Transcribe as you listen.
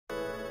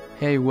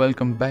Hey,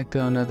 welcome back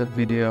to another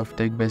video of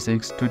Tech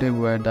Basics. Today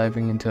we are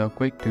diving into a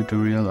quick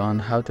tutorial on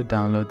how to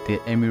download the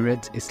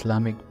Emirates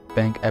Islamic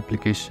Bank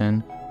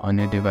application on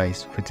your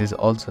device, which is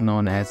also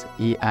known as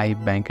EI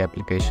Bank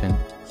application.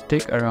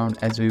 Stick around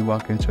as we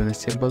walk you through the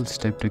simple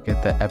step to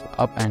get the app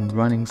up and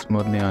running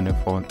smoothly on your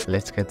phone.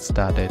 Let's get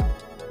started.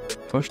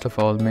 First of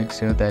all, make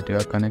sure that you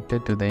are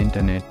connected to the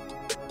internet.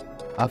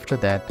 After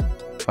that,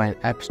 find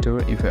App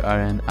Store if you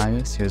are an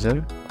iOS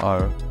user,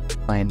 or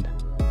find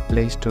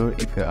Play Store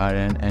if you are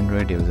an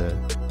Android user,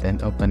 then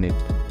open it.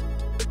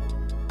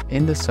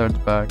 In the search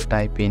bar,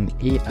 type in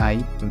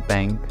EI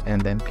Bank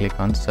and then click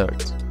on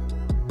search.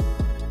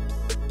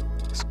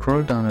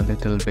 Scroll down a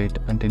little bit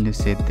until you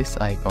see this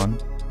icon.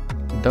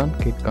 Don't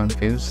get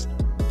confused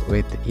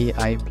with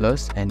EI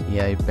Plus and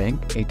EI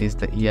Bank. It is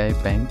the EI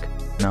Bank.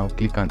 Now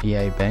click on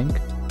EI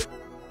Bank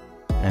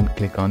and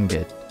click on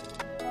Get.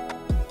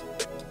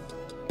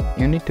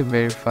 You need to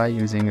verify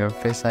using your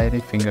Face ID,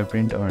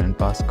 fingerprint or an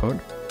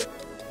passcode.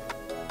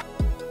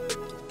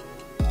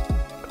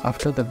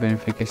 After the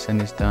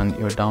verification is done,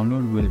 your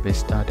download will be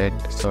started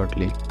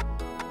shortly.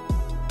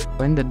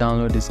 When the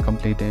download is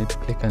completed,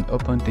 click on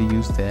Open to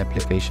use the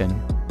application.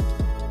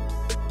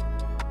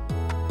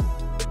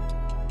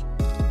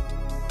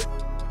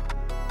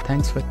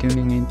 Thanks for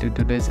tuning in to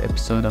today's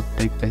episode of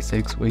Tech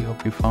Basics. We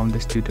hope you found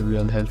this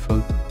tutorial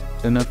helpful.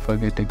 Do not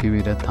forget to give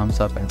it a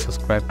thumbs up and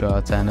subscribe to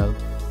our channel.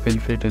 Feel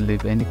free to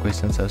leave any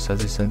questions or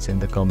suggestions in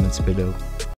the comments below.